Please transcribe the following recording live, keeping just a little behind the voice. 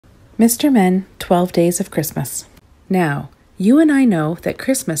Mr. Men, 12 Days of Christmas. Now, you and I know that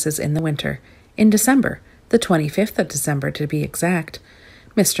Christmas is in the winter, in December, the 25th of December to be exact.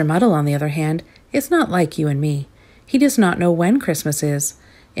 Mr. Muddle, on the other hand, is not like you and me. He does not know when Christmas is.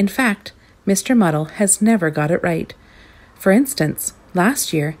 In fact, Mr. Muddle has never got it right. For instance,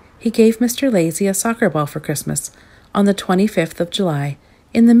 last year he gave Mr. Lazy a soccer ball for Christmas on the 25th of July,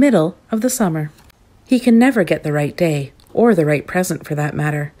 in the middle of the summer. He can never get the right day, or the right present for that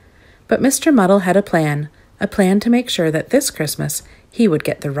matter. But Mr. Muddle had a plan to make sure that this Christmas he would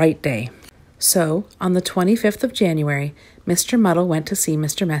get the right day. So, on the 25th of January, Mr. Muddle went to see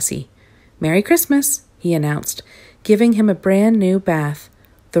Mr. Messy. "Merry Christmas," he announced, giving him a brand new bath.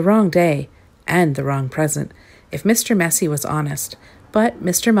 The wrong day, and the wrong present, if Mr. Messy was honest. But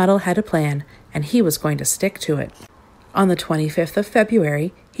Mr. Muddle had a plan, and he was going to stick to it. On the 25th of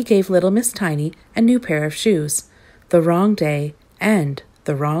February, he gave little Miss Tiny a new pair of shoes. The wrong day, and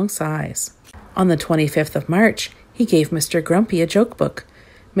the wrong size. On the 25th of March, he gave Mr. Grumpy a joke book.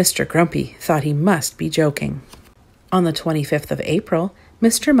 Mr. Grumpy thought he must be joking. On the 25th of April,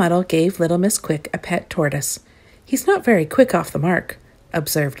 Mr. Muddle gave little Miss Quick a pet tortoise. "He's not very quick off the mark,"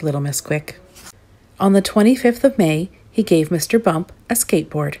 observed little Miss Quick. On the 25th of May, he gave Mr. Bump a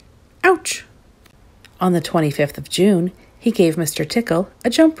skateboard. Ouch! On the 25th of June, he gave Mr. Tickle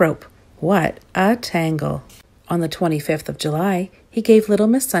a jump rope. What a tangle! On the 25th of July, he gave little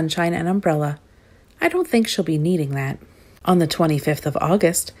Miss Sunshine an umbrella. I don't think she'll be needing that. On the 25th of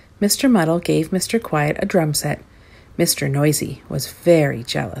August, Mr. Muddle gave Mr. Quiet a drum set. Mr. Noisy was very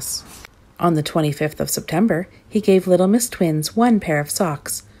jealous. On the 25th of September, he gave little Miss Twins one pair of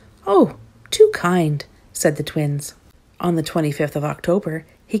socks. "Oh, too kind," said the twins. On the 25th of October,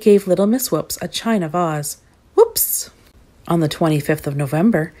 he gave little Miss Whoops a china vase. Whoops! On the 25th of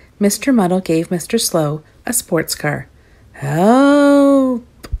November, Mr. Muddle gave Mr. Slow a sports car. Help!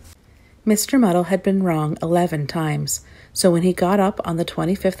 Mr. Muddle had been wrong 11 times, so when he got up on the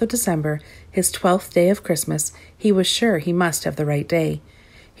 25th of December, his 12th day of Christmas, he was sure he must have the right day.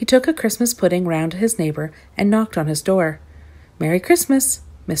 He took a Christmas pudding round to his neighbor and knocked on his door. "Merry Christmas,"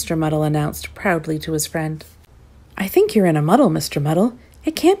 Mr. Muddle announced proudly to his friend. "I think you're in a muddle, Mr. Muddle.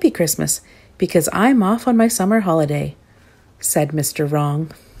 It can't be Christmas, because I'm off on my summer holiday," said Mr.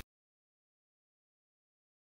 Wrong.